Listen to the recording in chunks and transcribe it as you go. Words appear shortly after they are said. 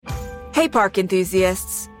Hey, park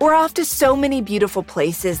enthusiasts. We're off to so many beautiful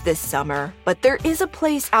places this summer, but there is a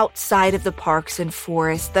place outside of the parks and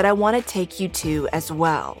forests that I want to take you to as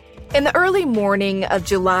well. In the early morning of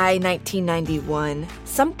July 1991,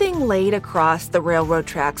 something laid across the railroad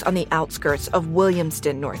tracks on the outskirts of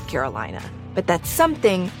Williamston, North Carolina. But that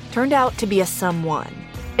something turned out to be a someone.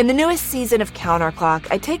 In the newest season of Counterclock,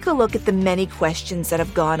 I take a look at the many questions that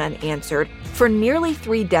have gone unanswered for nearly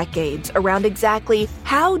 3 decades around exactly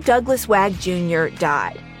how Douglas Wag Jr.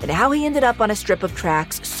 died and how he ended up on a strip of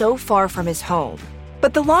tracks so far from his home.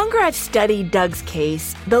 But the longer I've studied Doug's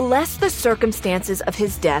case, the less the circumstances of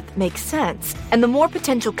his death make sense, and the more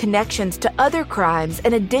potential connections to other crimes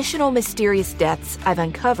and additional mysterious deaths I've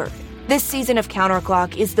uncovered. This season of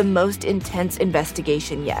Counterclock is the most intense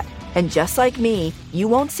investigation yet. And just like me, you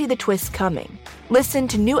won't see the twists coming. Listen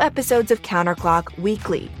to new episodes of Counterclock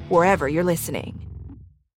weekly, wherever you're listening.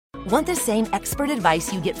 Want the same expert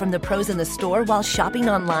advice you get from the pros in the store while shopping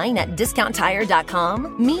online at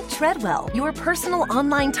DiscountTire.com? Meet Treadwell, your personal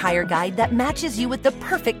online tire guide that matches you with the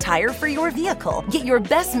perfect tire for your vehicle. Get your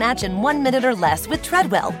best match in 1 minute or less with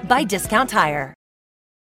Treadwell by Discount Tire.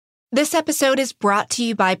 This episode is brought to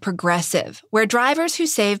you by Progressive, where drivers who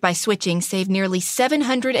save by switching save nearly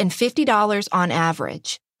 $750 on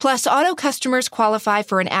average. Plus, auto customers qualify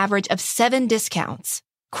for an average of 7 discounts.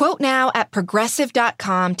 Quote now at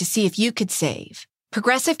Progressive.com to see if you could save.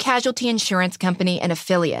 Progressive Casualty Insurance Company and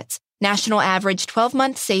Affiliates. National average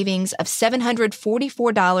 12-month savings of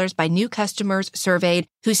 $744 by new customers surveyed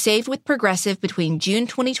who saved with Progressive between June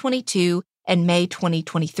 2022 and May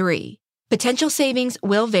 2023. Potential savings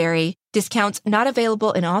will vary. Discounts not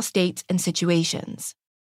available in all states and situations.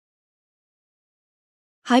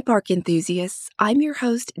 Hi, park enthusiasts. I'm your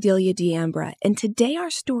host, Delia D'Ambra, and today our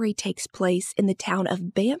story takes place in the town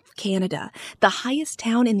of Banff, Canada, the highest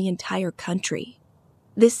town in the entire country.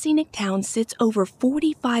 This scenic town sits over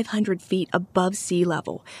 4,500 feet above sea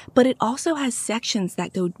level, but it also has sections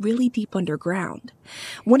that go really deep underground.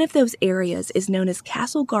 One of those areas is known as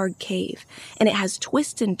Castleguard Cave, and it has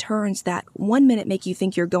twists and turns that one minute make you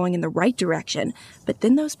think you're going in the right direction, but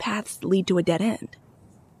then those paths lead to a dead end.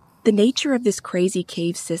 The nature of this crazy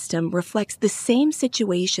cave system reflects the same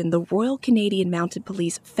situation the Royal Canadian Mounted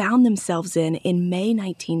Police found themselves in May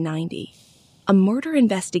 1990. A murder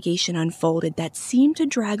investigation unfolded that seemed to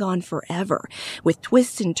drag on forever, with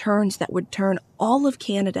twists and turns that would turn all of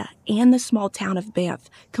Canada and the small town of Banff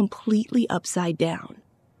completely upside down.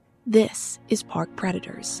 This is Park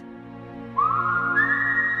Predators.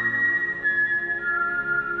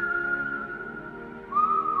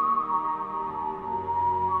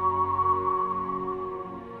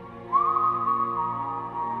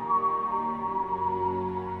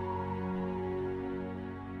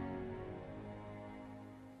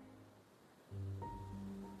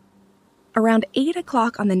 Around 8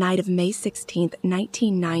 o'clock on the night of May 16,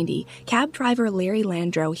 1990, cab driver Larry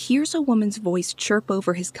Landreau hears a woman's voice chirp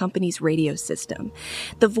over his company's radio system.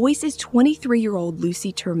 The voice is 23-year-old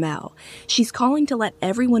Lucy Turmel. She's calling to let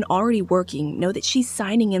everyone already working know that she's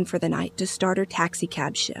signing in for the night to start her taxi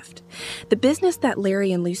cab shift. The business that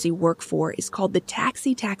Larry and Lucy work for is called the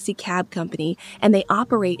Taxi Cab Company, and they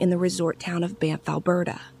operate in the resort town of Banff,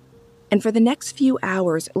 Alberta. And for the next few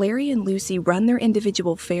hours, Larry and Lucy run their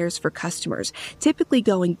individual fares for customers, typically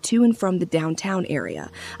going to and from the downtown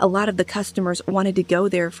area. A lot of the customers wanted to go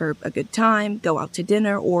there for a good time, go out to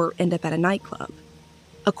dinner, or end up at a nightclub.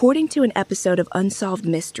 According to an episode of Unsolved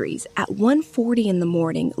Mysteries, at 1:40 in the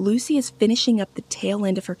morning, Lucy is finishing up the tail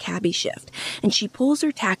end of her cabbie shift, and she pulls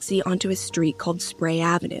her taxi onto a street called Spray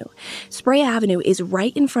Avenue. Spray Avenue is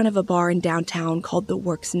right in front of a bar in downtown called the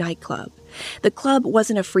Works Nightclub. The club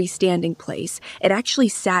wasn't a freestanding place. It actually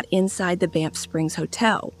sat inside the Banff Springs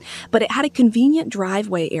Hotel, but it had a convenient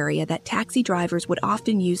driveway area that taxi drivers would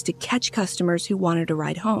often use to catch customers who wanted to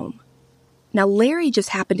ride home. Now, Larry just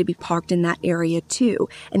happened to be parked in that area too,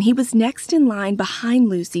 and he was next in line behind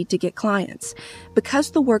Lucy to get clients.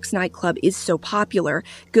 Because the Works nightclub is so popular,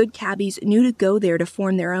 good cabbies knew to go there to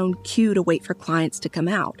form their own queue to wait for clients to come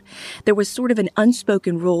out. There was sort of an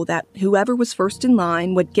unspoken rule that whoever was first in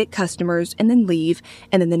line would get customers and then leave,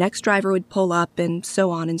 and then the next driver would pull up, and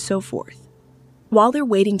so on and so forth. While they're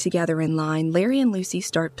waiting together in line, Larry and Lucy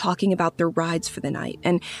start talking about their rides for the night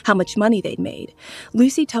and how much money they'd made.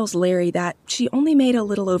 Lucy tells Larry that she only made a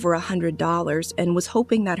little over $100 and was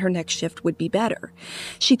hoping that her next shift would be better.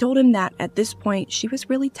 She told him that at this point she was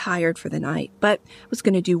really tired for the night, but was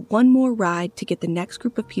going to do one more ride to get the next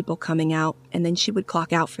group of people coming out, and then she would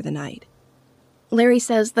clock out for the night. Larry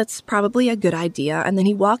says that's probably a good idea, and then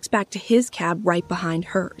he walks back to his cab right behind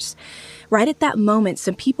hers. Right at that moment,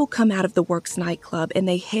 some people come out of the Works nightclub and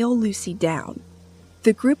they hail Lucy down.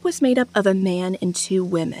 The group was made up of a man and 2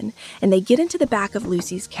 women, and they get into the back of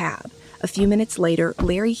Lucy's cab. A few minutes later,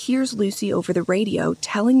 Larry hears Lucy over the radio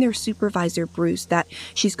telling their supervisor, Bruce, that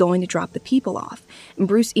she's going to drop the people off, and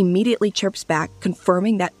Bruce immediately chirps back,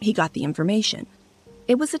 confirming that he got the information.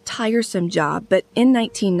 It was a tiresome job, but in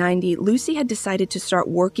 1990, Lucy had decided to start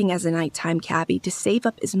working as a nighttime cabbie to save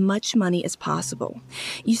up as much money as possible.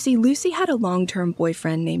 You see, Lucy had a long-term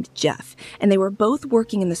boyfriend named Jeff, and they were both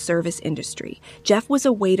working in the service industry. Jeff was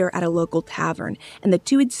a waiter at a local tavern, and the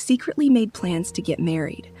two had secretly made plans to get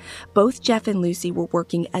married. Both Jeff and Lucy were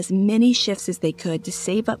working as many shifts as they could to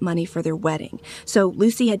save up money for their wedding, so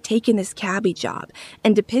Lucy had taken this cabbie job,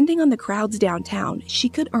 and depending on the crowds downtown, she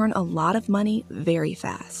could earn a lot of money very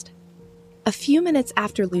fast. A few minutes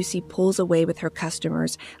after Lucy pulls away with her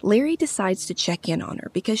customers, Larry decides to check in on her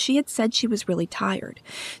because she had said she was really tired.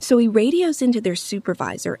 So he radios into their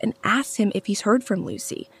supervisor and asks him if he's heard from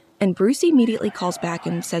Lucy, and Bruce immediately calls back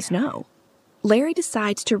and says no. Larry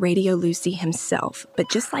decides to radio Lucy himself, but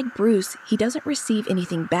just like Bruce, he doesn't receive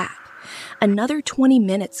anything back. Another 20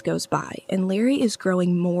 minutes goes by, and Larry is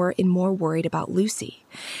growing more and more worried about Lucy.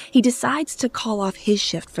 He decides to call off his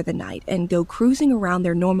shift for the night and go cruising around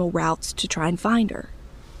their normal routes to try and find her.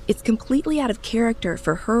 It's completely out of character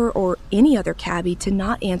for her or any other cabbie to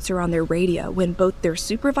not answer on their radio when both their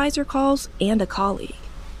supervisor calls and a colleague.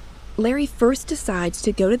 Larry first decides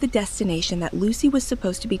to go to the destination that Lucy was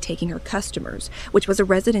supposed to be taking her customers, which was a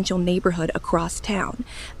residential neighborhood across town,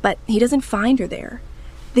 but he doesn't find her there.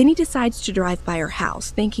 Then he decides to drive by her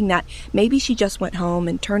house, thinking that maybe she just went home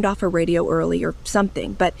and turned off her radio early or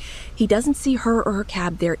something, but he doesn't see her or her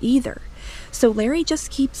cab there either. So Larry just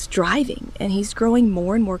keeps driving, and he's growing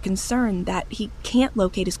more and more concerned that he can't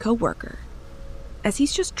locate his coworker. As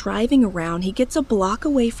he's just driving around, he gets a block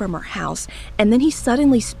away from her house, and then he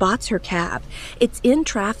suddenly spots her cab. It's in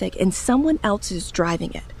traffic, and someone else is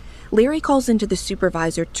driving it. Larry calls into the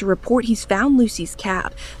supervisor to report he's found Lucy's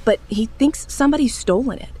cab, but he thinks somebody's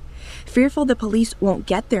stolen it. Fearful the police won't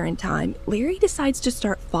get there in time, Larry decides to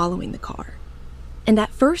start following the car. And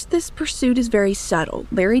at first, this pursuit is very subtle.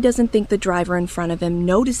 Larry doesn't think the driver in front of him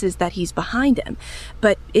notices that he's behind him,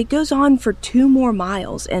 but it goes on for 2 more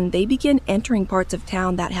miles, and they begin entering parts of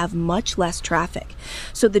town that have much less traffic.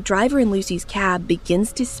 So the driver in Lucy's cab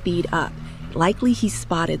begins to speed up. Likely he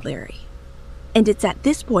spotted Larry. And it's at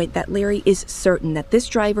this point that Larry is certain that this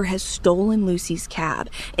driver has stolen Lucy's cab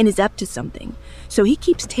and is up to something. So he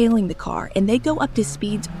keeps tailing the car, and they go up to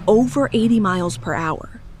speeds over 80 miles per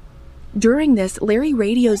hour. During this, Larry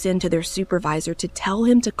radios in to their supervisor to tell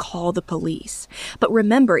him to call the police. But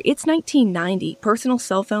remember, it's 1990. Personal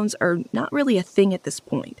cell phones are not really a thing at this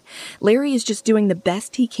point. Larry is just doing the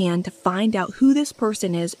best he can to find out who this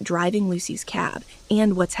person is driving Lucy's cab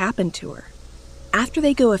and what's happened to her. After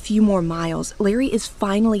they go a few more miles, Larry is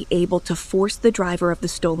finally able to force the driver of the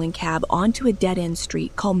stolen cab onto a dead-end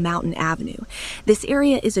street called Mountain Avenue. This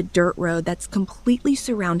area is a dirt road that's completely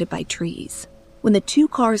surrounded by trees. When the 2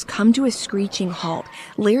 cars come to a screeching halt,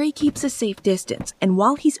 Larry keeps a safe distance, and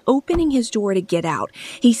while he's opening his door to get out,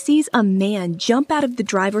 he sees a man jump out of the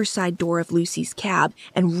driver's side door of Lucy's cab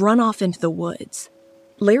and run off into the woods.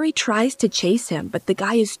 Larry tries to chase him, but the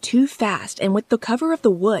guy is too fast, and with the cover of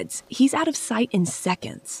the woods, he's out of sight in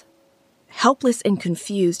seconds. Helpless and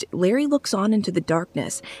confused, Larry looks on into the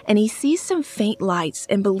darkness, and he sees some faint lights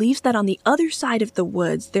and believes that on the other side of the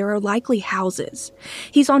woods there are likely houses.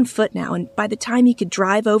 He's on foot now, and by the time he could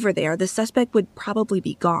drive over there, the suspect would probably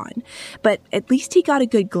be gone. But at least he got a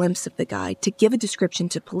good glimpse of the guy to give a description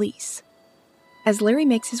to police. As Larry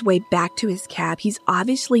makes his way back to his cab, he's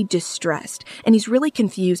obviously distressed, and he's really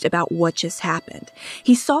confused about what just happened.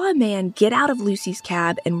 He saw a man get out of Lucy's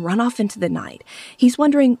cab and run off into the night. He's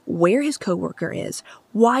wondering where his coworker is,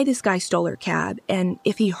 why this guy stole her cab, and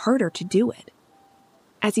if he hurt her to do it.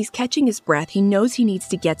 As he's catching his breath, he knows he needs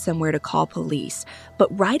to get somewhere to call police.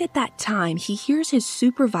 But right at that time, he hears his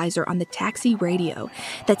supervisor on the taxi radio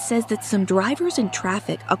that says that some drivers in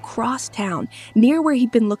traffic across town, near where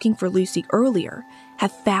he'd been looking for Lucy earlier,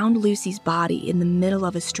 have found Lucy's body in the middle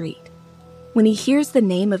of a street. When he hears the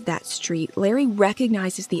name of that street, Larry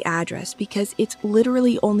recognizes the address because it's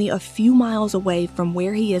literally only a few miles away from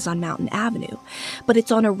where he is on Mountain Avenue, but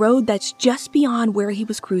it's on a road that's just beyond where he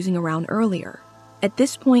was cruising around earlier. At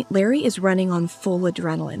this point, Larry is running on full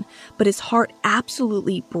adrenaline, but his heart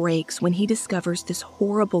absolutely breaks when he discovers this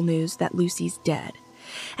horrible news that Lucy's dead.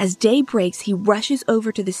 As day breaks, he rushes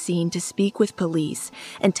over to the scene to speak with police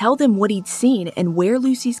and tell them what he'd seen and where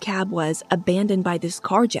Lucy's cab was abandoned by this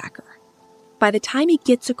carjacker. By the time he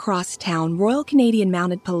gets across town, Royal Canadian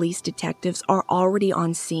Mounted Police detectives are already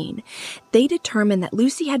on scene. They determine that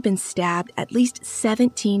Lucy had been stabbed at least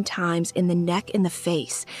 17 times in the neck and the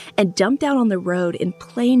face and dumped out on the road in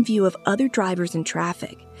plain view of other drivers in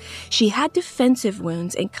traffic. She had defensive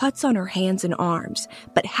wounds and cuts on her hands and arms,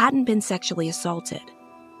 but hadn't been sexually assaulted.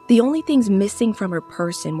 The only things missing from her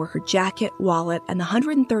person were her jacket, wallet, and the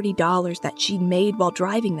 $130 that she'd made while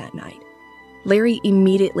driving that night. Larry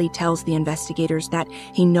immediately tells the investigators that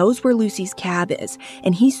he knows where Lucy's cab is,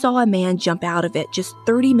 and he saw a man jump out of it just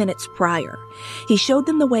 30 minutes prior. He showed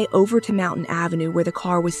them the way over to Mountain Avenue where the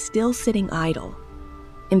car was still sitting idle.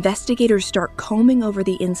 Investigators start combing over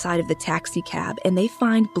the inside of the taxi cab, and they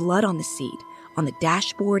find blood on the seat, on the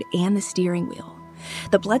dashboard, and the steering wheel.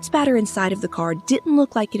 The blood spatter inside of the car didn't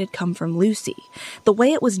look like it had come from Lucy. The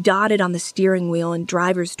way it was dotted on the steering wheel and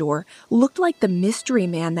driver's door looked like the mystery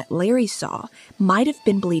man that Larry saw might have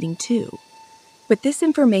been bleeding too. With this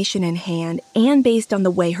information in hand, and based on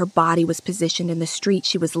the way her body was positioned in the street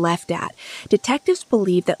she was left at, detectives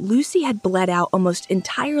believe that Lucy had bled out almost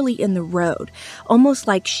entirely in the road, almost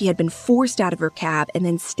like she had been forced out of her cab and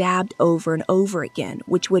then stabbed over and over again,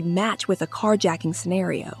 which would match with a carjacking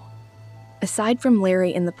scenario. Aside from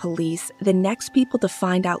Larry and the police, the next people to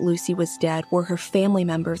find out Lucy was dead were her family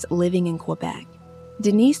members living in Quebec.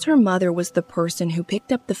 Denise, her mother, was the person who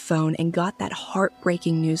picked up the phone and got that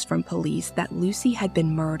heartbreaking news from police that Lucy had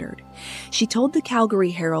been murdered. She told the Calgary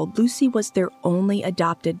Herald Lucy was their only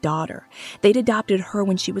adopted daughter. They'd adopted her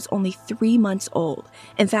when she was only 3 months old.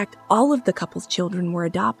 In fact, all of the couple's children were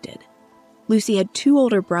adopted. Lucy had 2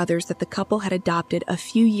 older brothers that the couple had adopted a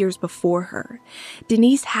few years before her.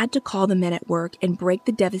 Denise had to call the men at work and break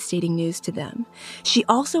the devastating news to them. She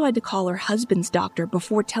also had to call her husband's doctor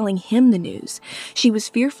before telling him the news. She was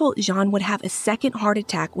fearful Jean would have a second heart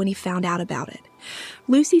attack when he found out about it.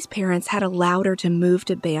 Lucy's parents had allowed her to move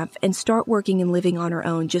to Banff and start working and living on her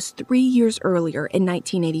own just 3 years earlier in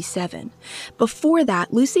 1987. Before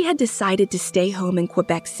that, Lucy had decided to stay home in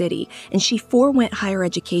Quebec City, and she forewent higher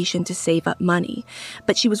education to save up money.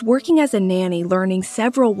 But she was working as a nanny, learning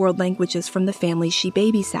several world languages from the family she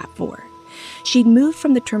babysat for. She'd moved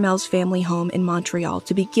from the Turmel's family home in Montreal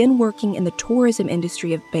to begin working in the tourism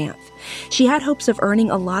industry of Banff. She had hopes of earning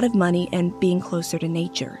a lot of money and being closer to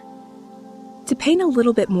nature. To paint a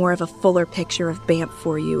little bit more of a fuller picture of Banff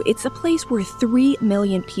for you, it's a place where 3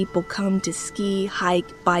 million people come to ski,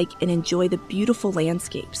 hike, bike, and enjoy the beautiful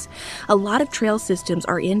landscapes. A lot of trail systems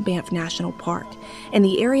are in Banff National Park, and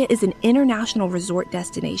the area is an international resort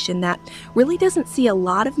destination that really doesn't see a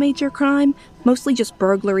lot of major crime, mostly just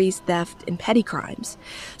burglaries, theft, and petty crimes.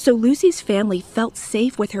 So Lucy's family felt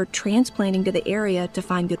safe with her transplanting to the area to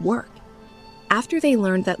find good work. After they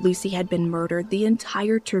learned that Lucy had been murdered, the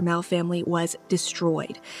entire Turmel family was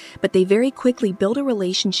destroyed. But they very quickly built a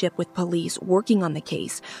relationship with police working on the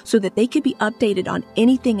case so that they could be updated on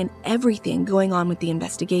anything and everything going on with the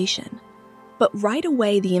investigation. But right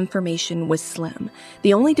away, the information was slim.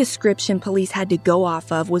 The only description police had to go off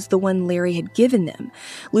of was the one Larry had given them.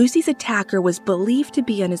 Lucy's attacker was believed to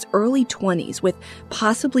be in his early 20s with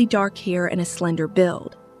possibly dark hair and a slender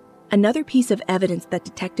build. Another piece of evidence that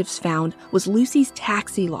detectives found was Lucy's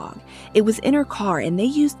taxi log. It was in her car, and they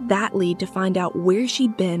used that lead to find out where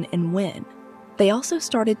she'd been and when. They also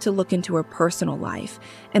started to look into her personal life,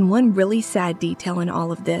 and one really sad detail in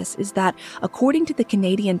all of this is that, according to the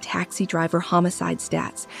Canadian taxi driver homicide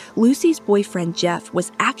stats, Lucy's boyfriend Jeff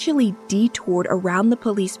was actually detoured around the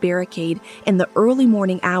police barricade in the early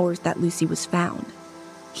morning hours that Lucy was found.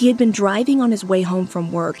 He had been driving on his way home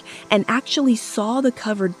from work and actually saw the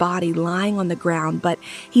covered body lying on the ground, but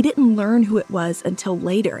he didn't learn who it was until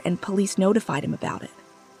later, and police notified him about it.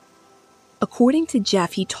 According to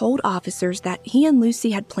Jeff, he told officers that he and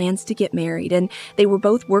Lucy had plans to get married, and they were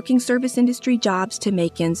both working service industry jobs to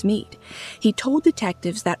make ends meet. He told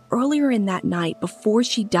detectives that earlier in that night, before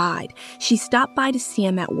she died, she stopped by to see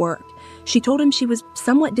him at work. She told him she was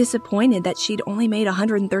somewhat disappointed that she'd only made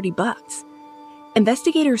 $130.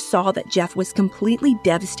 Investigators saw that Jeff was completely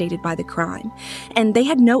devastated by the crime, and they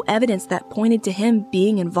had no evidence that pointed to him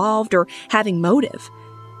being involved or having motive.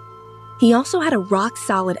 He also had a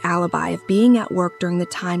rock-solid alibi of being at work during the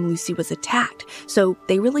time Lucy was attacked, so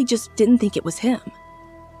they really just didn't think it was him.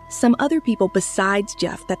 Some other people besides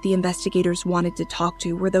Jeff that the investigators wanted to talk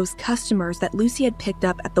to were those customers that Lucy had picked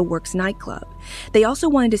up at the Works nightclub. They also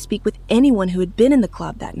wanted to speak with anyone who had been in the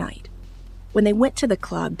club that night. When they went to the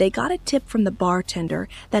club, they got a tip from the bartender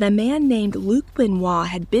that a man named Luc Benoit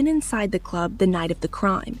had been inside the club the night of the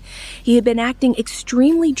crime. He had been acting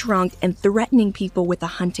extremely drunk and threatening people with a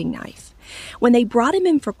hunting knife. When they brought him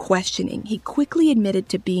in for questioning, he quickly admitted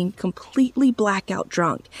to being completely blackout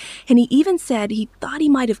drunk, and he even said he thought he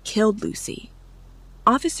might have killed Lucy.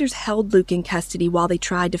 Officers held Luc in custody while they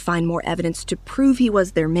tried to find more evidence to prove he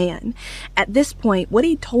was their man. At this point, what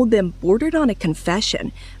he told them bordered on a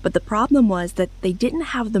confession, but the problem was that they didn't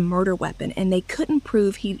have the murder weapon and they couldn't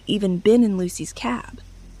prove he'd even been in Lucy's cab.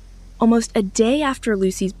 Almost a day after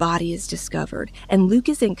Lucy's body is discovered and Luc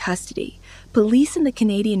is in custody, police in the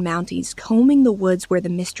Canadian Mounties, combing the woods where the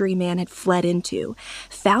mystery man had fled into,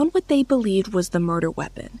 found what they believed was the murder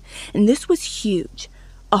weapon. And this was huge.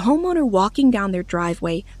 A homeowner walking down their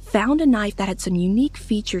driveway found a knife that had some unique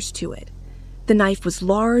features to it. The knife was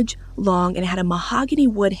large, long, and had a mahogany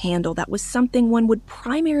wood handle that was something one would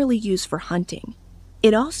primarily use for hunting.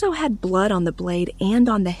 It also had blood on the blade and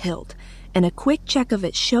on the hilt, and a quick check of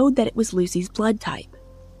it showed that it was Lucy's blood type.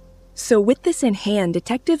 So with this in hand,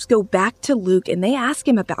 detectives go back to Luc and they ask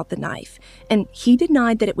him about the knife, and he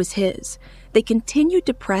denied that it was his. They continued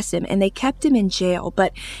to press him and they kept him in jail,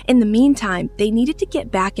 but in the meantime, they needed to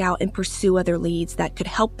get back out and pursue other leads that could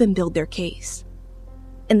help them build their case.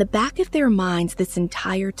 In the back of their minds this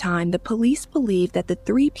entire time, the police believed that the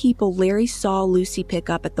 3 people Larry saw Lucy pick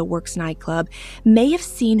up at the Works nightclub may have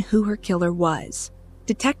seen who her killer was.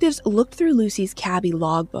 Detectives looked through Lucy's cabbie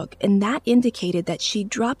logbook, and that indicated that she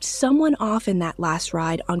dropped someone off in that last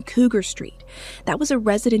ride on Cougar Street. That was a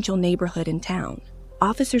residential neighborhood in town.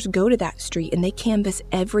 Officers go to that street and they canvass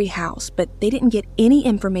every house, but they didn't get any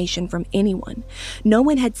information from anyone. No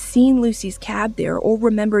one had seen Lucy's cab there or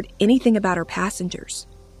remembered anything about her passengers.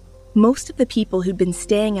 Most of the people who'd been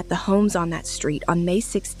staying at the homes on that street on May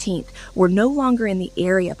 16th were no longer in the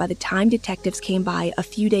area by the time detectives came by a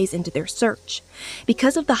few days into their search.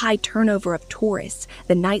 Because of the high turnover of tourists,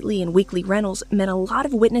 the nightly and weekly rentals meant a lot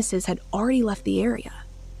of witnesses had already left the area.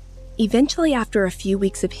 Eventually, after a few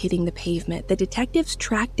weeks of hitting the pavement, the detectives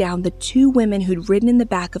tracked down the 2 women who'd ridden in the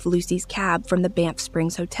back of Lucy's cab from the Banff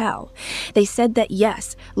Springs Hotel. They said that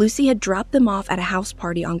yes, Lucy had dropped them off at a house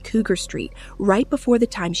party on Cougar Street right before the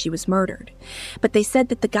time she was murdered. But they said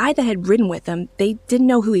that the guy that had ridden with them, they didn't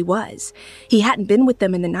know who he was. He hadn't been with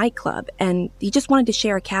them in the nightclub, and he just wanted to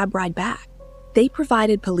share a cab ride back. They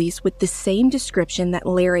provided police with the same description that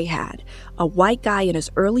Larry had, a white guy in his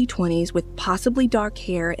early 20s with possibly dark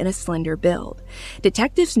hair and a slender build.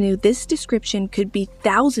 Detectives knew this description could be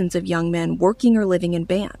thousands of young men working or living in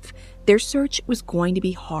Banff. Their search was going to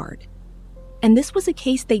be hard. And this was a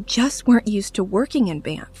case they just weren't used to working in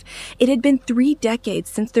Banff. It had been 3 decades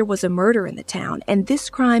since there was a murder in the town, and this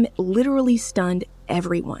crime literally stunned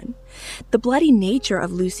everyone. The bloody nature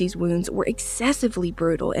of Lucy's wounds were excessively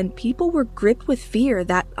brutal, and people were gripped with fear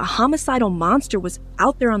that a homicidal monster was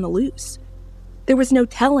out there on the loose. There was no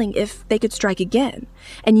telling if they could strike again,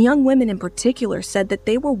 and young women in particular said that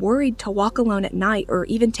they were worried to walk alone at night or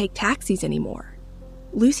even take taxis anymore.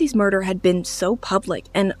 Lucy's murder had been so public,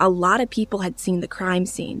 and a lot of people had seen the crime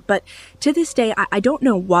scene, but to this day, I don't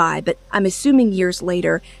know why, but I'm assuming years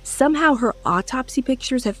later, somehow her autopsy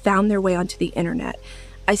pictures have found their way onto the internet.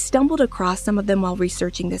 I stumbled across some of them while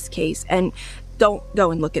researching this case, and don't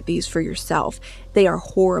go and look at these for yourself. They are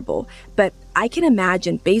horrible, but I can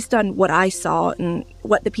imagine, based on what I saw and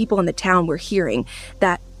what the people in the town were hearing,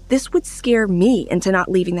 that this would scare me into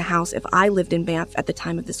not leaving the house if I lived in Banff at the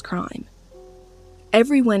time of this crime.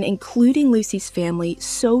 Everyone, including Lucy's family,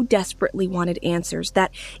 so desperately wanted answers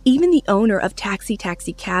that even the owner of Taxi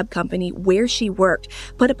Cab Company, where she worked,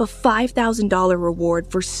 put up a $5,000 reward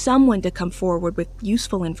for someone to come forward with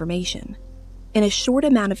useful information. In a short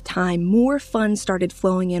amount of time, more funds started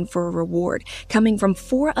flowing in for a reward, coming from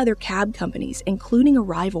 4 other cab companies, including a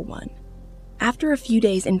rival one. After a few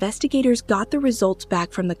days, investigators got the results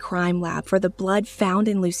back from the crime lab for the blood found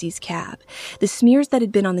in Lucy's cab, the smears that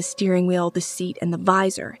had been on the steering wheel, the seat, and the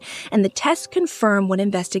visor, and the tests confirmed what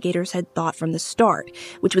investigators had thought from the start,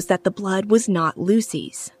 which was that the blood was not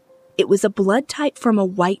Lucy's. It was a blood type from a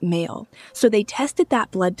white male, so they tested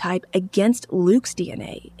that blood type against Luc's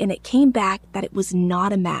DNA, and it came back that it was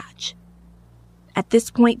not a match. At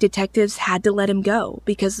this point, detectives had to let him go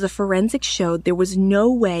because the forensics showed there was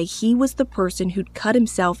no way he was the person who'd cut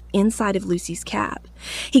himself inside of Lucy's cab.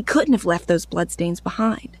 He couldn't have left those bloodstains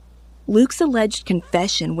behind. Luc's alleged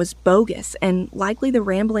confession was bogus and likely the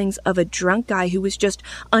ramblings of a drunk guy who was just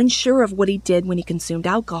unsure of what he did when he consumed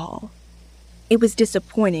alcohol. It was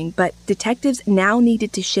disappointing, but detectives now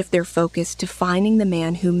needed to shift their focus to finding the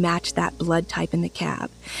man who matched that blood type in the cab.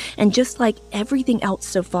 And just like everything else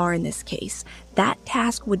so far in this case, that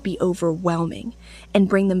task would be overwhelming and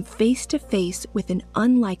bring them face to face with an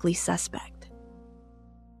unlikely suspect.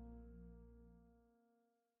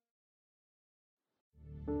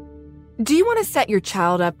 Do you want to set your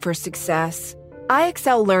child up for success?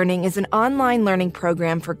 IXL Learning is an online learning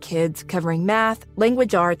program for kids covering math,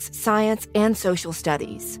 language arts, science, and social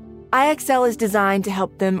studies. IXL is designed to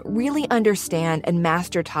help them really understand and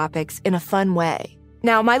master topics in a fun way.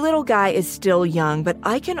 Now, my little guy is still young, but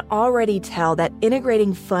I can already tell that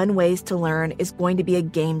integrating fun ways to learn is going to be a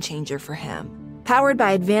game changer for him. Powered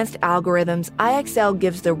by advanced algorithms, IXL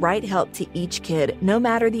gives the right help to each kid, no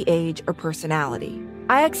matter the age or personality.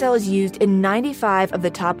 IXL is used in 95 of the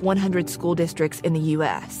top 100 school districts in the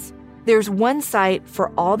U.S. There's one site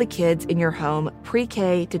for all the kids in your home,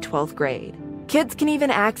 pre-K to 12th grade. Kids can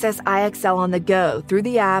even access IXL on the go through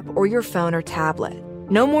the app or your phone or tablet.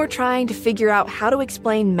 No more trying to figure out how to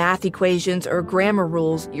explain math equations or grammar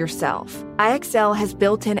rules yourself. IXL has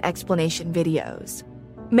built-in explanation videos.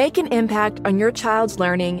 Make an impact on your child's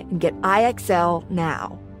learning and get IXL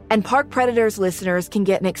now. And Park Predators listeners can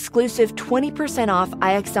get an exclusive 20% off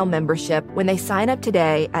IXL membership when they sign up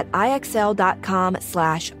today at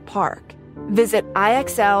IXL.com/park. Visit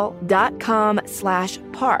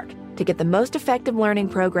IXL.com/park to get the most effective learning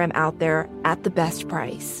program out there at the best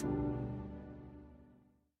price.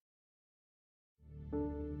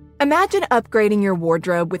 Imagine upgrading your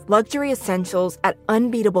wardrobe with luxury essentials at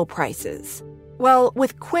unbeatable prices. Well,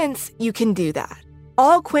 with Quince, you can do that.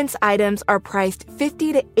 All Quince items are priced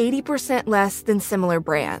 50 to 80% less than similar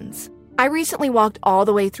brands. I recently walked all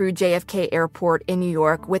the way through JFK Airport in New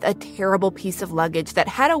York with a terrible piece of luggage that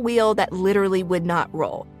had a wheel that literally would not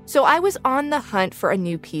roll. So I was on the hunt for a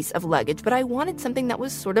new piece of luggage, but I wanted something that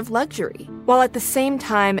was sort of luxury, while at the same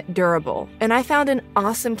time durable. And I found an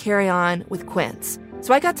awesome carry-on with Quince.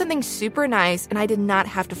 So I got something super nice and I did not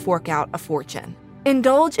have to fork out a fortune.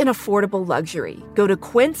 Indulge in affordable luxury. Go to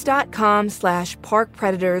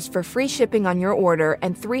quince.com/parkpredators for free shipping on your order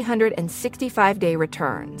and 365-day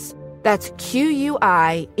returns. That's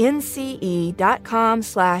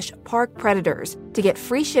QUINCE.com/parkpredators to get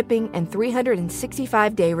free shipping and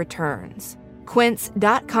 365-day returns.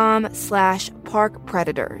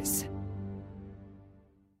 Quince.com/parkpredators.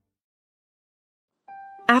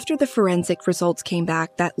 After the forensic results came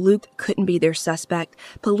back that Luke couldn't be their suspect,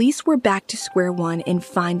 police were back to square one in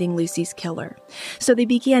finding Lucy's killer. So they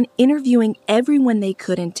began interviewing everyone they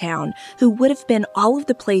could in town who would have been all of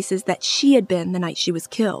the places that she had been the night she was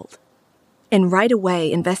killed. And right away,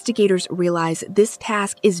 investigators realized this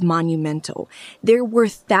task is monumental. There were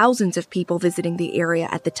thousands of people visiting the area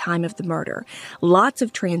at the time of the murder. Lots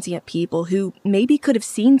of transient people who maybe could have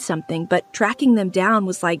seen something, but tracking them down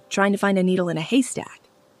was like trying to find a needle in a haystack.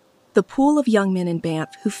 The pool of young men in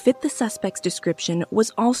Banff who fit the suspect's description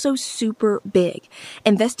was also super big.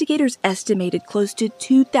 Investigators estimated close to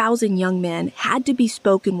 2,000 young men had to be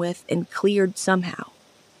spoken with and cleared somehow.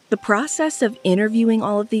 The process of interviewing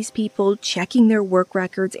all of these people, checking their work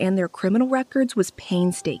records and their criminal records was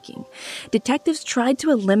painstaking. Detectives tried to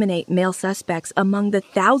eliminate male suspects among the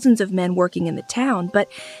thousands of men working in the town, but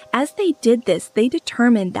as they did this, they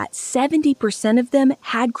determined that 70% of them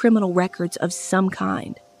had criminal records of some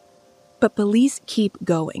kind. But police keep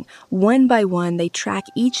going. One by one, they track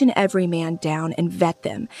each and every man down and vet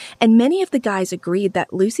them. And many of the guys agreed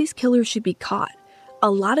that Lucy's killer should be caught.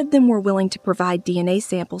 A lot of them were willing to provide DNA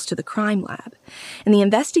samples to the crime lab. And the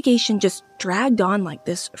investigation just dragged on like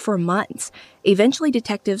this for months. Eventually,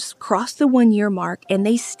 detectives crossed the 1-year mark and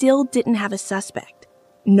they still didn't have a suspect.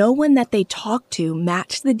 No one that they talked to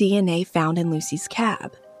matched the DNA found in Lucy's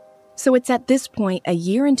cab. So it's at this point, a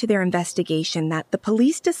year into their investigation, that the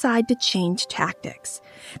police decide to change tactics.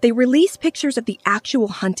 They release pictures of the actual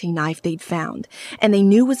hunting knife they'd found, and they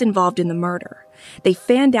knew was involved in the murder. They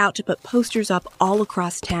fanned out to put posters up all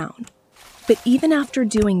across town. But even after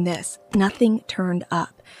doing this, nothing turned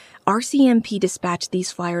up. RCMP dispatched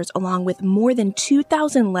these flyers along with more than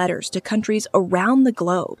 2,000 letters to countries around the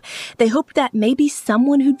globe. They hoped that maybe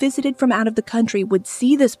someone who'd visited from out of the country would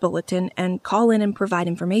see this bulletin and call in and provide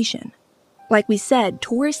information. Like we said,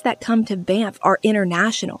 tourists that come to Banff are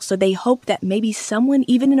international, so they hoped that maybe someone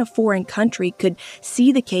even in a foreign country could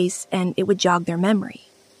see the case and it would jog their memory.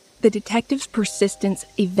 The detectives' persistence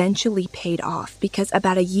eventually paid off because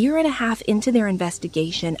about a year and a half into their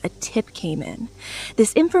investigation, a tip came in.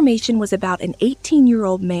 This information was about an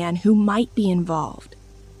 18-year-old man who might be involved.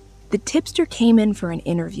 the tipster came in for an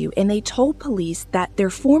interview and they told police that their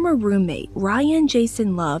former roommate, Ryan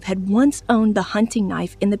Jason Love, had once owned the hunting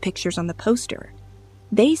knife in the pictures on the poster.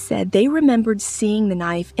 They said they remembered seeing the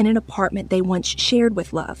knife in an apartment they once shared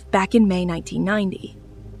with Love back in May 1990.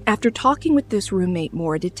 After talking with this roommate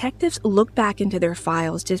more, detectives looked back into their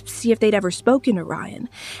files to see if they'd ever spoken to Ryan,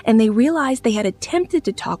 and they realized they had attempted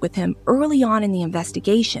to talk with him early on in the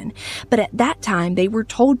investigation, but at that time they were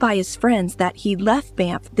told by his friends that he left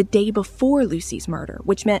Banff the day before Lucy's murder,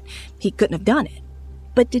 which meant he couldn't have done it.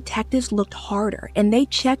 But detectives looked harder, and they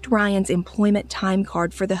checked Ryan's employment time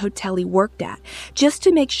card for the hotel he worked at, just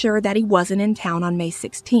to make sure that he wasn't in town on May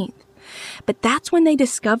 16th. But that's when they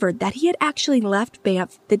discovered that he had actually left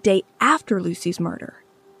Banff the day after Lucy's murder.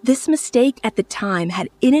 This mistake at the time had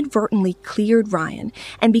inadvertently cleared Ryan,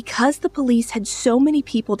 and because the police had so many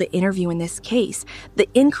people to interview in this case, the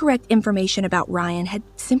incorrect information about Ryan had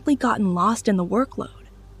simply gotten lost in the workload.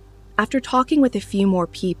 After talking with a few more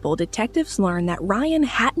people, detectives learned that Ryan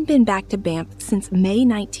hadn't been back to Banff since May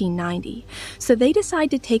 1990, so they decided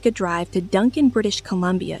to take a drive to Duncan, British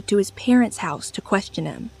Columbia, to his parents' house to question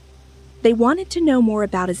him. They wanted to know more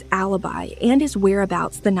about his alibi and his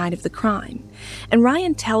whereabouts the night of the crime. And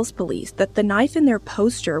Ryan tells police that the knife in their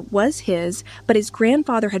poster was his, but his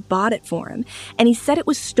grandfather had bought it for him, and he said it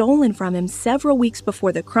was stolen from him several weeks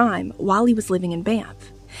before the crime while he was living in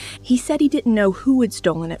Banff. He said he didn't know who had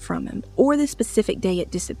stolen it from him or the specific day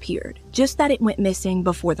it disappeared, just that it went missing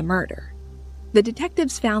before the murder. The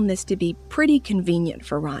detectives found this to be pretty convenient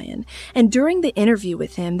for Ryan, and during the interview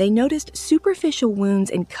with him, they noticed superficial wounds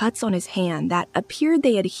and cuts on his hand that appeared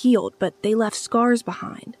they had healed, but they left scars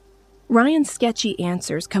behind. Ryan's sketchy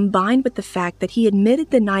answers, combined with the fact that he admitted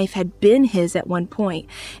the knife had been his at one point,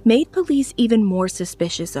 made police even more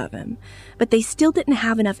suspicious of him, but they still didn't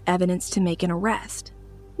have enough evidence to make an arrest.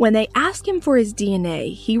 When they ask him for his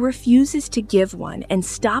DNA, he refuses to give one and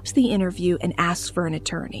stops the interview and asks for an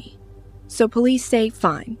attorney. So police say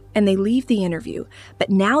fine, and they leave the interview, but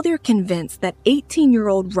now they're convinced that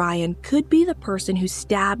 18-year-old Ryan could be the person who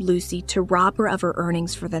stabbed Lucy to rob her of her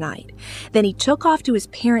earnings for the night. Then he took off to his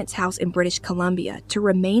parents' house in British Columbia to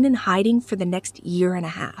remain in hiding for the next year and a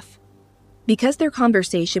half. Because their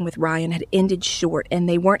conversation with Ryan had ended short and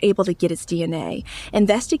they weren't able to get his DNA,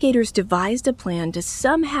 investigators devised a plan to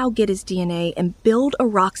somehow get his DNA and build a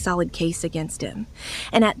rock-solid case against him.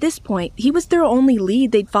 And at this point, he was their only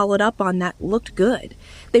lead they'd followed up on that looked good.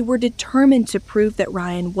 They were determined to prove that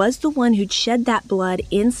Ryan was the one who'd shed that blood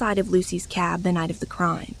inside of Lucy's cab the night of the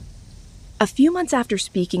crime. A few months after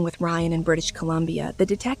speaking with Ryan in British Columbia, the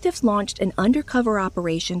detectives launched an undercover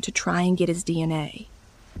operation to try and get his DNA.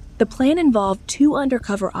 The plan involved 2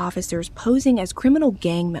 undercover officers posing as criminal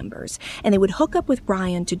gang members, and they would hook up with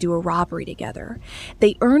Ryan to do a robbery together.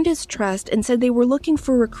 They earned his trust and said they were looking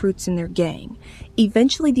for recruits in their gang.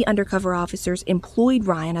 Eventually, the undercover officers employed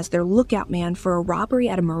Ryan as their lookout man for a robbery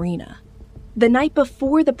at a marina. The night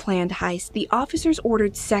before the planned heist, the officers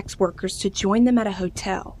ordered sex workers to join them at a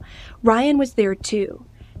hotel. Ryan was there too.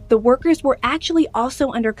 The workers were actually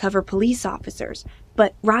also undercover police officers,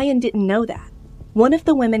 but Ryan didn't know that. One of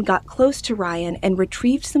the women got close to Ryan and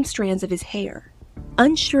retrieved some strands of his hair.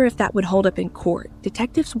 Unsure if that would hold up in court,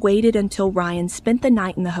 detectives waited until Ryan spent the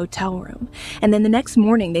night in the hotel room, and then the next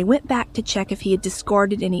morning they went back to check if he had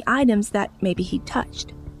discarded any items that maybe he'd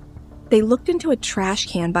touched. They looked into a trash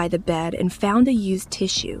can by the bed and found a used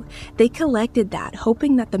tissue. They collected that,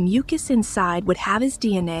 hoping that the mucus inside would have his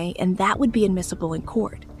DNA and that would be admissible in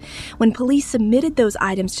court. When police submitted those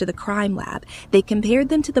items to the crime lab, they compared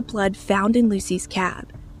them to the blood found in Lucy's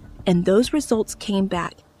cab. And those results came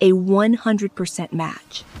back a 100%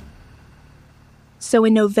 match. So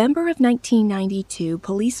in November of 1992,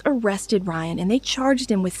 police arrested Ryan and they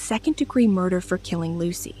charged him with second-degree murder for killing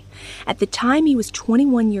Lucy. At the time, he was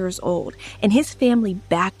 21 years old, and his family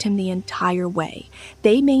backed him the entire way.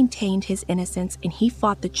 They maintained his innocence, and he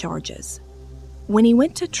fought the charges. When he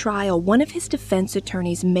went to trial, one of his defense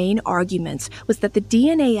attorney's main arguments was that the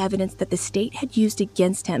DNA evidence that the state had used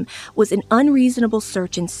against him was an unreasonable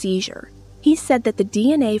search and seizure. He said that the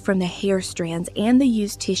DNA from the hair strands and the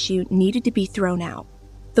used tissue needed to be thrown out.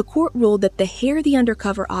 The court ruled that the hair the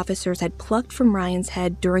undercover officers had plucked from Ryan's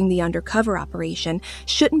head during the undercover operation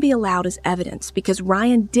shouldn't be allowed as evidence because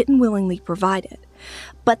Ryan didn't willingly provide it.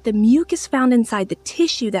 But the mucus found inside the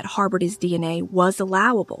tissue that harbored his DNA was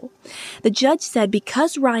allowable. The judge said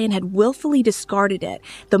because Ryan had willfully discarded it,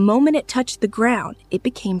 the moment it touched the ground, it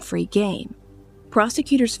became free game.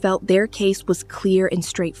 Prosecutors felt their case was clear and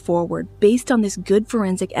straightforward based on this good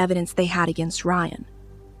forensic evidence they had against Ryan.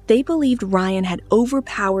 They believed Ryan had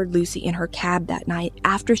overpowered Lucy in her cab that night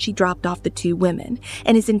after she dropped off the two women,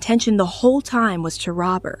 and his intention the whole time was to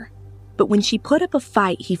rob her. But when she put up a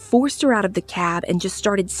fight, he forced her out of the cab and just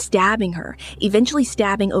started stabbing her, eventually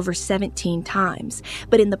stabbing over 17 times.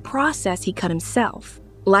 But in the process, he cut himself.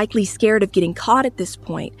 Likely scared of getting caught at this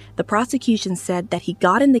point, the prosecution said that he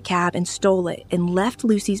got in the cab and stole it and left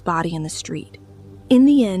Lucy's body in the street. In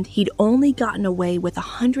the end, he'd only gotten away with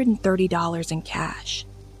 $130 in cash.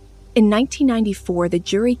 In 1994, the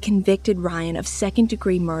jury convicted Ryan of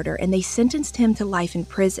second-degree murder and they sentenced him to life in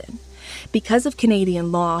prison. Because of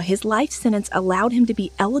Canadian law, his life sentence allowed him to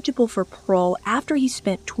be eligible for parole after he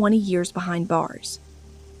spent 20 years behind bars.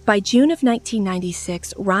 By June of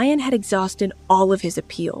 1996, Ryan had exhausted all of his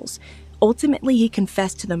appeals. Ultimately, he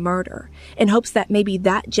confessed to the murder, in hopes that maybe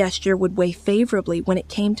that gesture would weigh favorably when it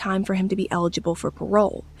came time for him to be eligible for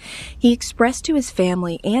parole. He expressed to his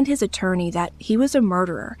family and his attorney that he was a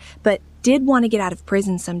murderer, but did want to get out of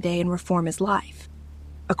prison someday and reform his life.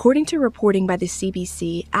 According to reporting by the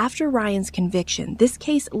CBC, after Ryan's conviction, this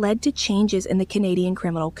case led to changes in the Canadian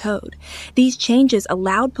Criminal Code. These changes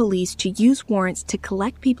allowed police to use warrants to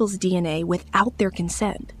collect people's DNA without their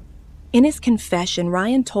consent. In his confession,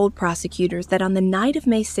 Ryan told prosecutors that on the night of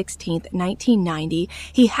May 16, 1990,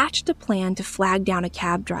 he hatched a plan to flag down a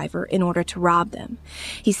cab driver in order to rob them.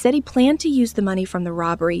 He said he planned to use the money from the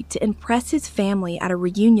robbery to impress his family at a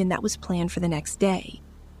reunion that was planned for the next day.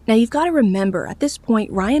 Now, you've got to remember, at this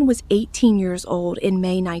point, Ryan was 18 years old in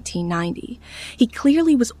May 1990. He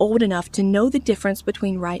clearly was old enough to know the difference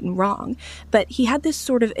between right and wrong, but he had this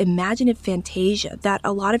sort of imaginative fantasia that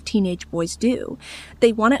a lot of teenage boys do.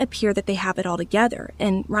 They want to appear that they have it all together,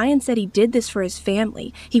 and Ryan said he did this for his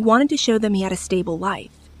family. He wanted to show them he had a stable life.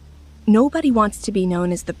 Nobody wants to be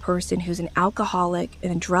known as the person who's an alcoholic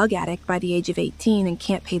and a drug addict by the age of 18 and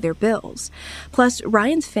can't pay their bills. Plus,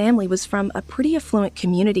 Ryan's family was from a pretty affluent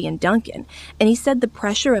community in Duncan, and he said the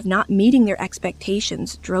pressure of not meeting their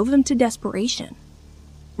expectations drove him to desperation.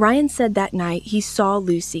 Ryan said that night he saw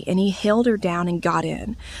Lucy and he hailed her down and got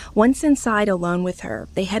in. Once inside alone with her,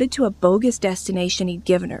 they headed to a bogus destination he'd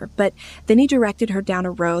given her, but then he directed her down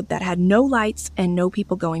a road that had no lights and no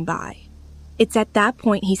people going by. It's at that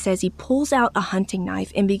point, he says, he pulls out a hunting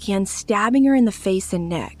knife and began stabbing her in the face and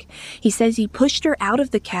neck. He says he pushed her out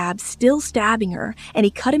of the cab, still stabbing her, and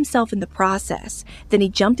he cut himself in the process. Then he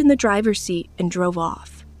jumped in the driver's seat and drove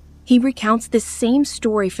off. He recounts this same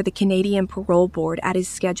story for the Canadian Parole Board at his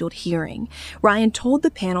scheduled hearing. Ryan told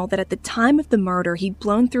the panel that at the time of the murder, he'd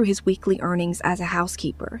blown through his weekly earnings as a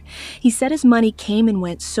housekeeper. He said his money came and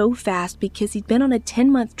went so fast because he'd been on a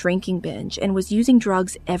 10-month drinking binge and was using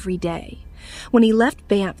drugs every day. When he left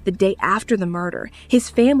Banff the day after the murder, his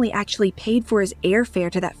family actually paid for his airfare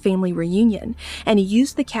to that family reunion, and he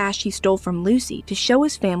used the cash he stole from Lucy to show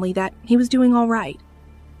his family that he was doing all right.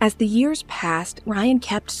 As the years passed, Ryan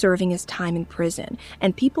kept serving his time in prison,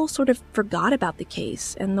 and people sort of forgot about the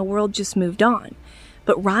case, and the world just moved on.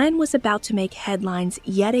 But Ryan was about to make headlines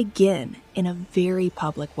yet again in a very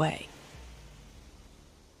public way.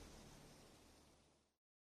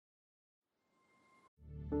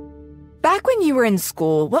 Back when you were in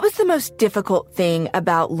school, what was the most difficult thing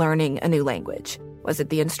about learning a new language? Was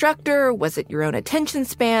it the instructor? Was it your own attention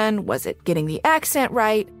span? Was it getting the accent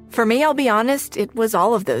right? For me, I'll be honest, it was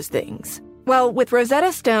all of those things. Well, with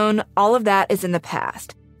Rosetta Stone, all of that is in the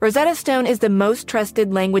past. Rosetta Stone is the most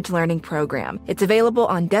trusted language learning program. It's available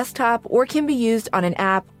on desktop or can be used on an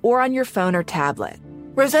app or on your phone or tablet.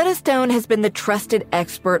 Rosetta Stone has been the trusted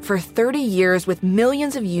expert for 30 years with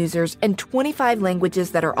millions of users and 25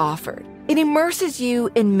 languages that are offered. It immerses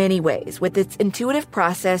you in many ways. With its intuitive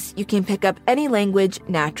process, you can pick up any language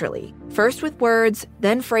naturally. First with words,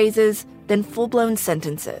 then phrases, then full-blown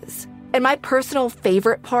sentences. And my personal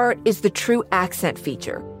favorite part is the true accent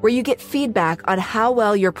feature, where you get feedback on how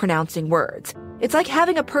well you're pronouncing words. It's like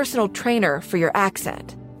having a personal trainer for your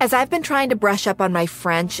accent. As I've been trying to brush up on my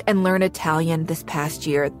French and learn Italian this past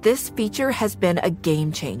year, this feature has been a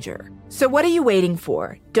game changer. So what are you waiting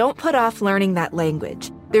for? Don't put off learning that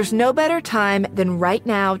language. There's no better time than right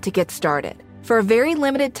now to get started. For a very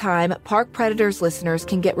limited time, Park Predators listeners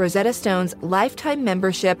can get Rosetta Stone's lifetime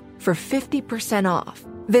membership for 50% off.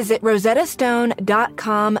 Visit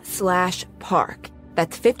rosettastone.com/park.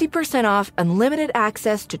 That's 50% off unlimited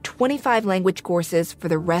access to 25 language courses for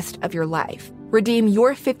the rest of your life. Redeem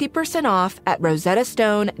your 50% off at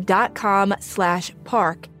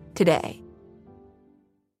rosettastone.com/park today.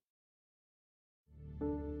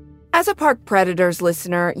 As a Park Predators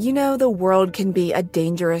listener, you know the world can be a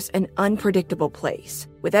dangerous and unpredictable place.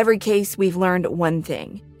 With every case, we've learned one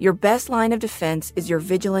thing. Your best line of defense is your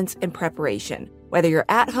vigilance and preparation. whether you're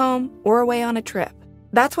at home or away on a trip.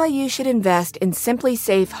 That's why you should invest in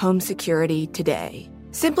SimpliSafe Home Security today.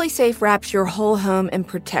 SimpliSafe wraps your whole home in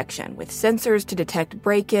protection with sensors to detect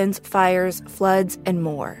break-ins, fires, floods, and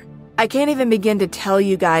more. I can't even begin to tell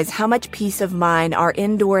you guys how much peace of mind our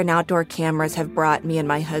indoor and outdoor cameras have brought me and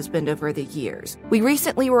my husband over the years. We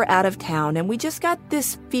recently were out of town and we just got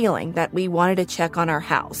this feeling that we wanted to check on our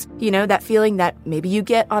house. You know, that feeling that maybe you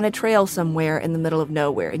get on a trail somewhere in the middle of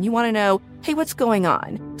nowhere and you want to know, hey, what's going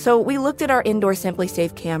on? So we looked at our indoor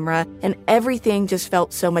SimpliSafe camera and everything just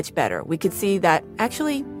felt so much better. We could see that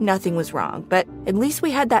actually nothing was wrong, but at least we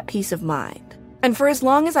had that peace of mind. And for as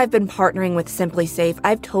long as I've been partnering with SimpliSafe,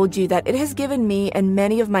 I've told you that it has given me and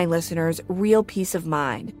many of my listeners real peace of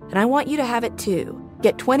mind, and I want you to have it too.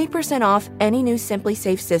 Get 20% off any new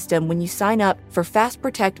SimpliSafe system when you sign up for Fast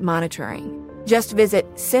Protect monitoring. Just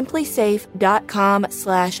visit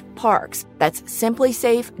simplisafe.com/parks. That's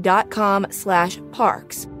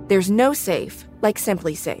simplisafe.com/parks. There's no safe like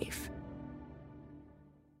SimpliSafe.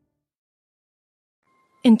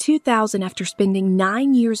 In 2000, after spending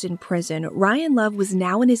 9 years in prison, Ryan Love was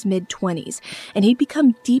now in his mid-20s, and he'd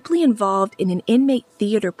become deeply involved in an inmate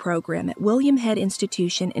theater program at William Head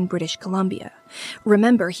Institution in British Columbia.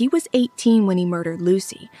 Remember, he was 18 when he murdered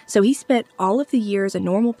Lucy, so he spent all of the years a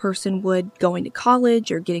normal person would going to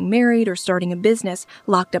college or getting married or starting a business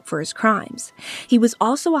locked up for his crimes. He was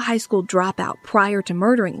also a high school dropout prior to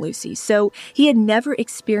murdering Lucy, so he had never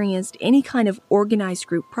experienced any kind of organized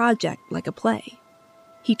group project like a play.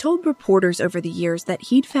 He told reporters over the years that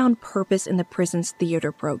he'd found purpose in the prison's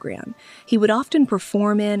theater program. He would often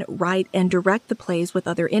perform in, write, and direct the plays with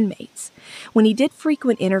other inmates. When he did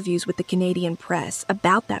frequent interviews with the Canadian press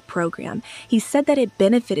about that program, he said that it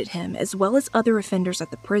benefited him as well as other offenders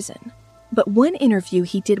at the prison. But one interview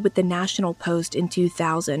he did with the National Post in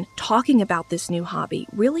 2000, talking about this new hobby,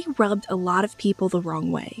 really rubbed a lot of people the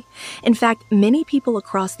wrong way. In fact, many people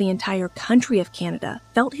across the entire country of Canada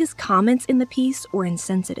felt his comments in the piece were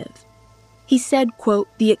insensitive. He said, quote,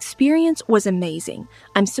 "The experience was amazing.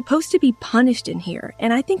 I'm supposed to be punished in here,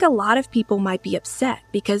 and I think a lot of people might be upset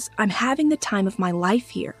because I'm having the time of my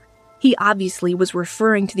life here." He obviously was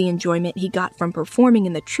referring to the enjoyment he got from performing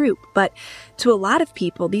in the troupe, but to a lot of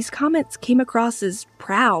people, these comments came across as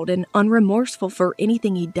proud and unremorseful for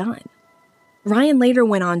anything he'd done. Ryan later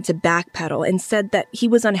went on to backpedal and said that he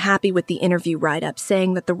was unhappy with the interview write-up,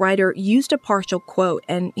 saying that the writer used a partial quote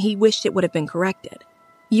and he wished it would have been corrected.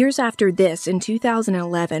 Years after this, in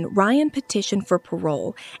 2011, Ryan petitioned for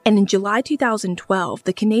parole, and in July 2012,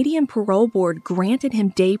 the Canadian Parole Board granted him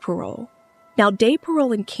day parole. Now, day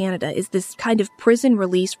parole in Canada is this kind of prison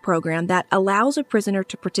release program that allows a prisoner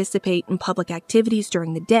to participate in public activities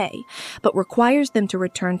during the day, but requires them to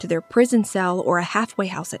return to their prison cell or a halfway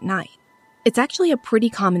house at night. It's actually a pretty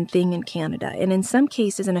common thing in Canada, and in some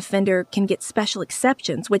cases an offender can get special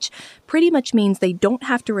exceptions, which pretty much means they don't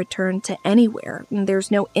have to return to anywhere, and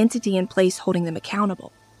there's no entity in place holding them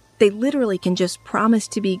accountable. They literally can just promise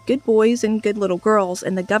to be good boys and good little girls,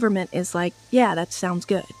 and the government is like, yeah, that sounds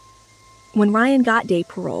good. When Ryan got day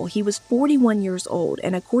parole, he was 41 years old,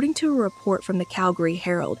 and according to a report from the Calgary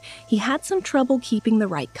Herald, he had some trouble keeping the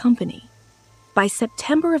right company. By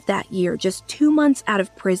September of that year, just 2 months out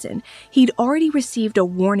of prison, he'd already received a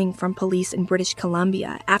warning from police in British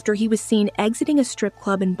Columbia after he was seen exiting a strip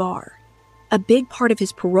club and bar. A big part of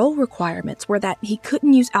his parole requirements were that he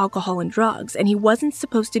couldn't use alcohol and drugs, and he wasn't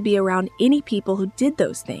supposed to be around any people who did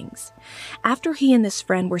those things. After he and this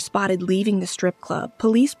friend were spotted leaving the strip club,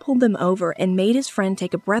 police pulled them over and made his friend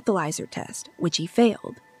take a breathalyzer test, which he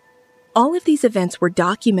failed. All of these events were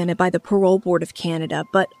documented by the Parole Board of Canada,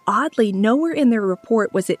 but oddly, nowhere in their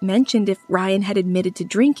report was it mentioned if Ryan had admitted to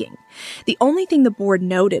drinking. The only thing the board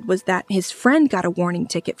noted was that his friend got a warning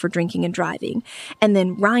ticket for drinking and driving, and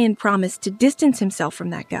then Ryan promised to distance himself from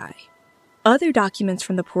that guy. Other documents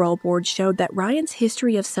from the parole board showed that Ryan's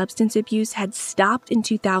history of substance abuse had stopped in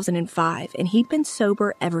 2005, and he'd been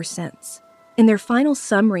sober ever since. In their final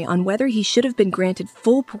summary on whether he should have been granted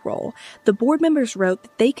full parole, the board members wrote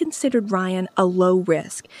that they considered Ryan a low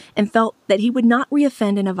risk and felt that he would not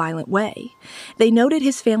reoffend in a violent way. They noted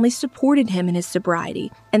his family supported him in his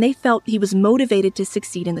sobriety, and they felt he was motivated to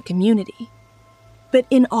succeed in the community. But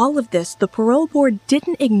in all of this, the parole board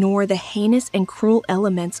didn't ignore the heinous and cruel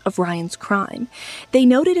elements of Ryan's crime. They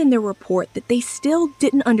noted in their report that they still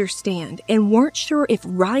didn't understand and weren't sure if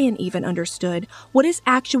Ryan even understood what his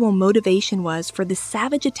actual motivation was for the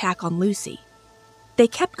savage attack on Lucy. They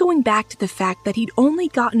kept going back to the fact that he'd only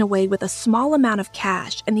gotten away with a small amount of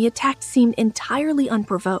cash and the attack seemed entirely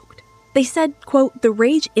unprovoked. They said, quote, "The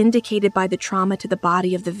rage indicated by the trauma to the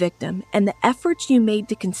body of the victim and the efforts you made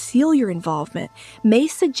to conceal your involvement may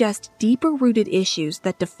suggest deeper-rooted issues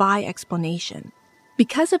that defy explanation."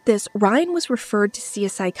 Because of this, Ryan was referred to see a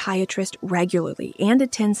psychiatrist regularly and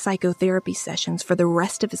attend psychotherapy sessions for the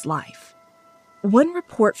rest of his life. One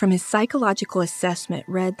report from his psychological assessment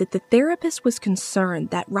read that the therapist was concerned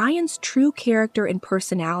that Ryan's true character and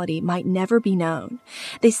personality might never be known.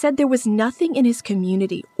 They said there was nothing in his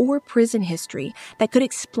community or prison history that could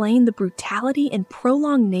explain the brutality and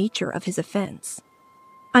prolonged nature of his offense.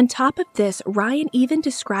 On top of this, Ryan even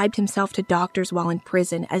described himself to doctors while in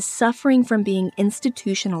prison as suffering from being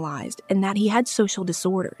institutionalized and that he had social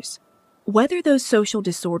disorders. Whether those social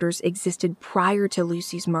disorders existed prior to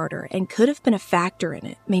Lucy's murder and could have been a factor in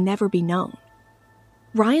it may never be known.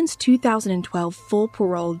 Ryan's 2012 full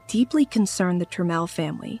parole deeply concerned the Trammell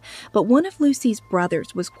family, but one of Lucy's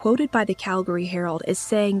brothers was quoted by the Calgary Herald as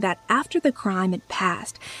saying that after the crime had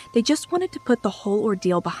passed, they just wanted to put the whole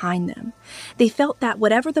ordeal behind them. They felt that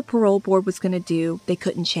whatever the parole board was going to do, they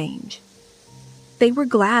couldn't change. They were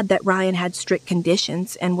glad that Ryan had strict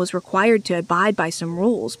conditions and was required to abide by some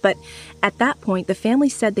rules, but at that point, the family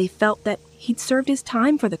said they felt that he'd served his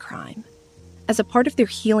time for the crime. As a part of their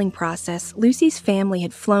healing process, Lucy's family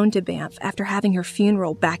had flown to Banff after having her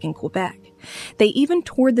funeral back in Quebec. They even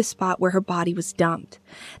toured the spot where her body was dumped.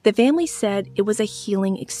 The family said it was a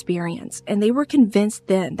healing experience, and they were convinced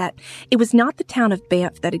then that it was not the town of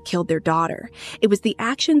Banff that had killed their daughter. It was the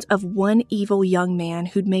actions of one evil young man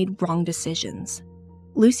who'd made wrong decisions.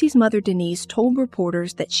 Lucy's mother, Denise, told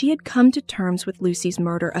reporters that she had come to terms with Lucy's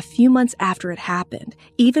murder a few months after it happened,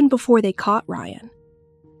 even before they caught Ryan.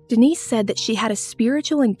 Denise said that she had a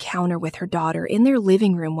spiritual encounter with her daughter in their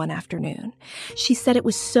living room one afternoon. She said it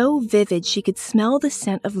was so vivid she could smell the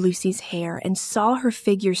scent of Lucy's hair and saw her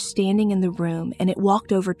figure standing in the room, and it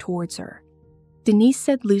walked over towards her. Denise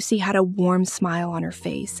said Lucy had a warm smile on her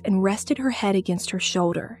face and rested her head against her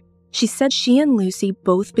shoulder. She said she and Lucy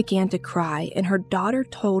both began to cry, and her daughter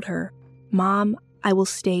told her, "Mom, I will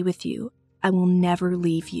stay with you. I will never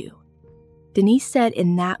leave you." Denise said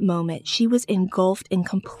in that moment she was engulfed in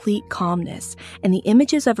complete calmness, and the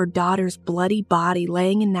images of her daughter's bloody body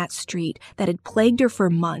laying in that street that had plagued her for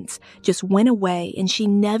months just went away, and she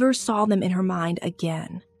never saw them in her mind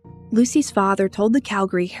again. Lucy's father told the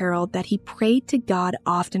Calgary Herald that he prayed to God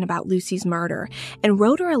often about Lucy's murder and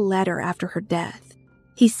wrote her a letter after her death.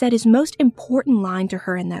 He said his most important line to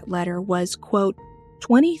her in that letter was, quote,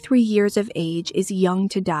 23 years of age is young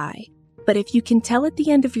to die, but if you can tell at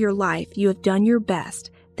the end of your life you have done your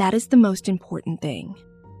best, that is the most important thing."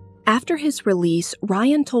 After his release,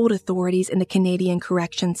 Ryan told authorities in the Canadian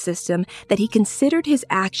correction system that he considered his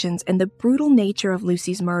actions and the brutal nature of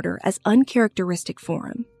Lucy's murder as uncharacteristic for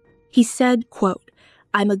him. He said, quote,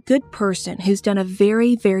 "I'm a good person who's done a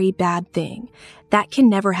very, very bad thing. That can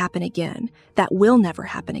never happen again. That will never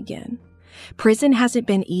happen again. Prison hasn't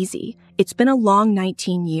been easy. It's been a long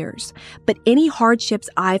 19 years. But any hardships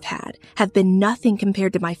I've had have been nothing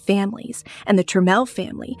compared to my family's, and the Trammell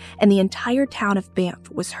family and the entire town of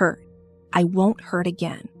Banff was hurt. I won't hurt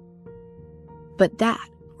again." But that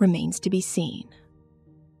remains to be seen.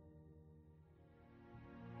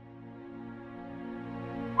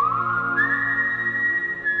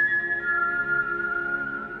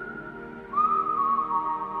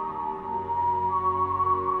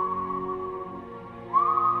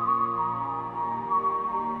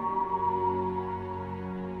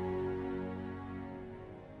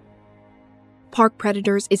 Park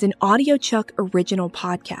Predators is an AudioChuck original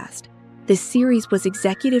podcast. This series was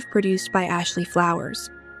executive produced by Ashley Flowers,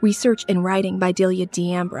 research and writing by Delia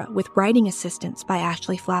D'Ambra, with writing assistance by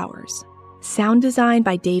Ashley Flowers. Sound design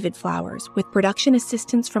by David Flowers, with production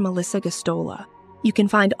assistance from Alyssa Gastola. You can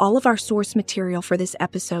find all of our source material for this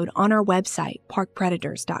episode on our website,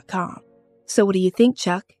 parkpredators.com. So what do you think,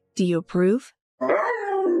 Chuck? Do you approve?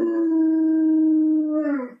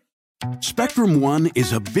 Spectrum One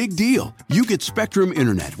is a big deal. You get Spectrum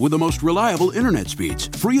Internet with the most reliable internet speeds,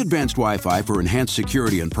 free advanced Wi-Fi for enhanced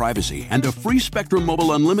security and privacy, and a free Spectrum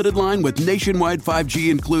Mobile Unlimited line with nationwide 5G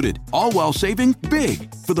included, all while saving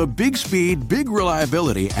big. For the big speed, big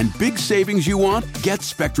reliability, and big savings you want, get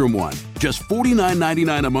Spectrum One. Just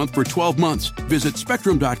 $49.99 a month for 12 months. Visit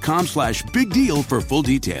spectrum.com/big deal for full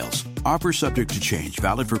details. Offer subject to change.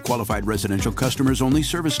 Valid for qualified residential customers only.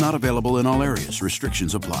 Service not available in all areas.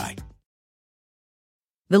 Restrictions apply.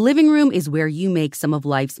 The living room is where you make some of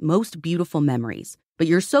life's most beautiful memories, but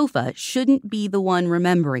your sofa shouldn't be the one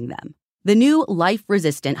remembering them. The new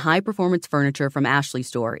life-resistant high-performance furniture from Ashley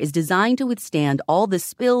Store is designed to withstand all the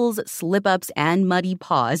spills, slip-ups, and muddy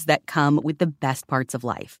paws that come with the best parts of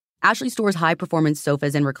life. Ashley Store's high-performance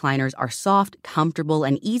sofas and recliners are soft, comfortable,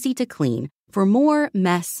 and easy to clean for more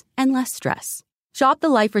mess and less stress. Shop the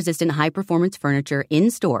life-resistant high-performance furniture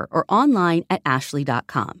in-store or online at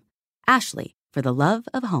ashley.com. Ashley, for the love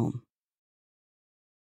of home.